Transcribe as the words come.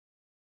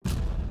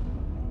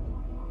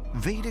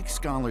Vedic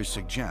scholars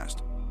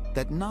suggest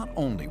that not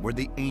only were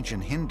the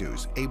ancient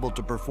Hindus able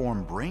to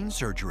perform brain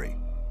surgery,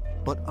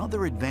 but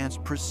other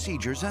advanced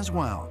procedures as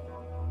well.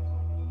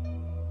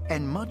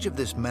 And much of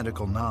this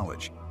medical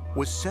knowledge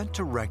was set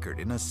to record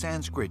in a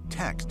Sanskrit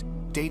text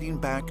dating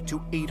back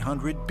to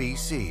 800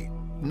 BC,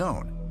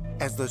 known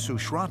as the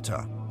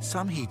Sushruta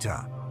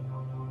Samhita.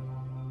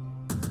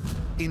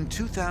 In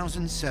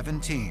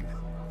 2017,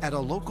 at a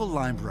local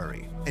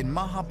library in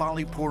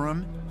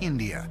Mahabalipuram,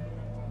 India,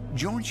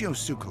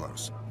 Georgios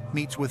Souklos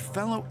meets with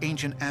fellow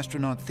ancient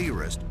astronaut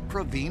theorist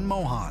Praveen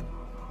Mohan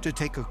to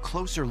take a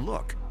closer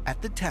look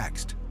at the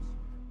text.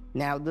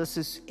 Now, this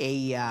is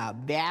a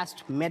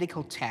vast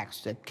medical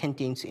text that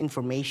contains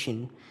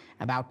information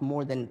about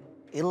more than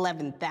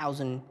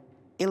 11,000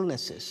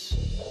 illnesses.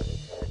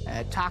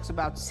 It talks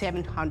about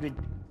 700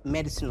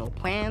 medicinal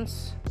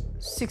plants,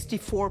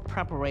 64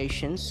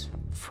 preparations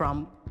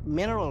from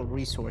mineral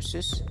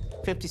resources,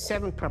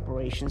 57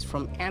 preparations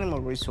from animal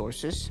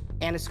resources,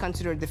 and it's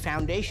considered the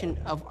foundation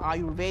of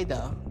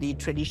Ayurveda, the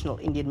traditional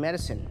Indian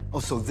medicine. Oh,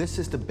 so this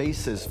is the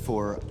basis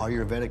for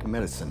Ayurvedic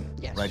medicine,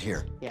 yes. Right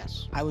here?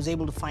 Yes. I was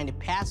able to find a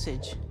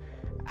passage.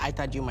 I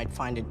thought you might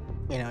find it,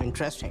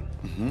 interesting.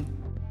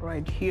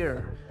 Right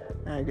here,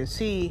 you can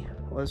see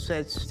what it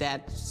says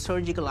that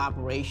surgical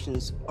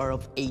operations are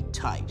of 8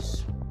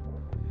 types.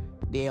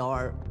 They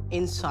are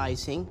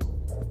incising,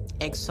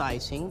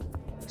 excising,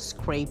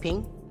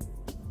 scraping,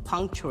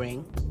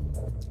 puncturing,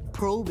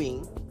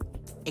 probing,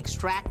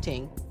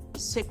 extracting,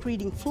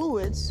 secreting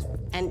fluids,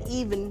 and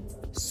even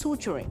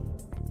suturing.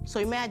 So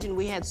imagine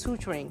we had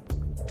suturing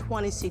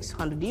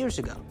 2,600 years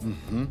ago.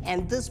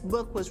 And this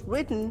book was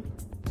written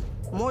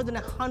more than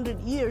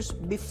 100 years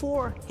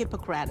before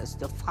Hippocrates,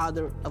 the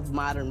father of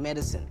modern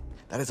medicine.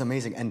 That is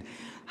amazing. And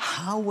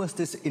how was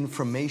this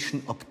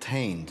information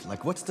obtained?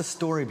 Like, what's the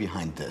story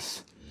behind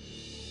this?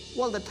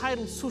 Well, the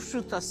title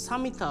Sushruta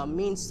Samhita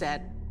means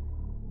that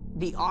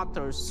the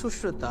author,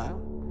 Sushruta,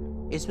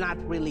 is not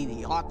really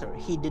the author.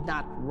 He did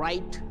not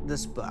write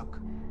this book.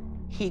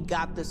 He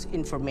got this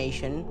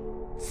information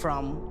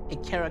from a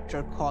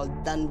character called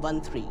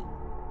Vantari,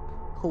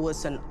 who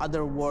was an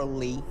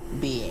otherworldly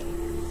being.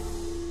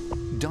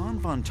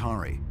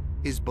 Vantari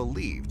is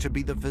believed to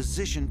be the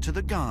physician to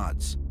the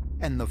gods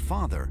and the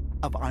father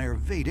of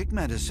Ayurvedic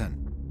medicine.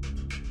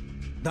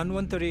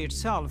 Vantari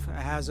itself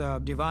has a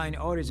divine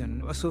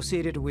origin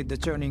associated with the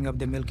churning of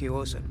the Milky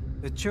Ocean.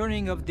 The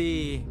churning of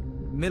the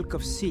milk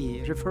of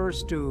sea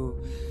refers to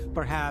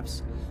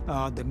perhaps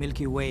the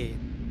Milky Way.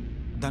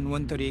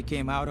 Vantari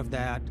came out of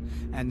that,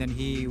 and then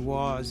he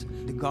was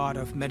the god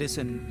of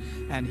medicine,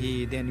 and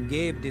he then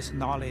gave this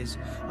knowledge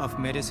of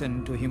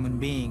medicine to human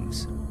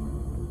beings.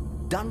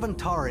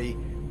 Vantari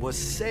was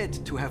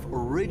said to have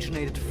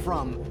originated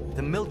from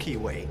the Milky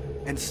Way,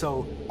 and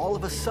so all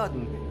of a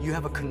sudden you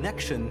have a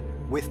connection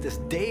with this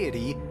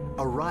deity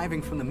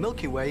arriving from the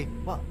Milky Way.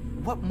 Well,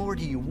 what more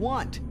do you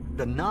want?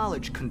 The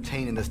knowledge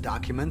contained in this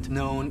document,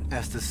 known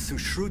as the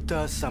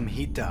Sushruta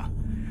Samhita,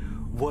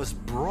 was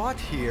brought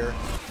here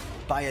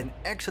by an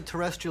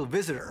extraterrestrial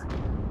visitor.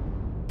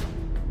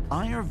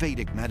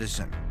 Ayurvedic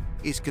medicine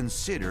is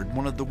considered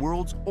one of the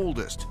world's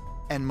oldest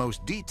and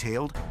most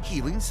detailed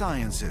healing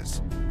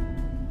sciences.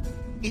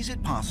 Is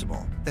it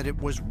possible that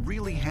it was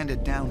really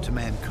handed down to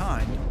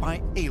mankind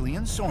by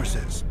alien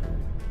sources?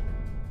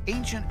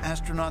 Ancient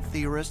astronaut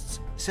theorists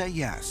say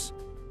yes,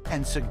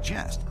 and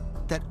suggest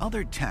that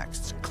other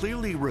texts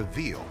clearly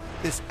reveal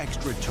this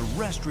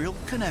extraterrestrial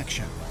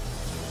connection.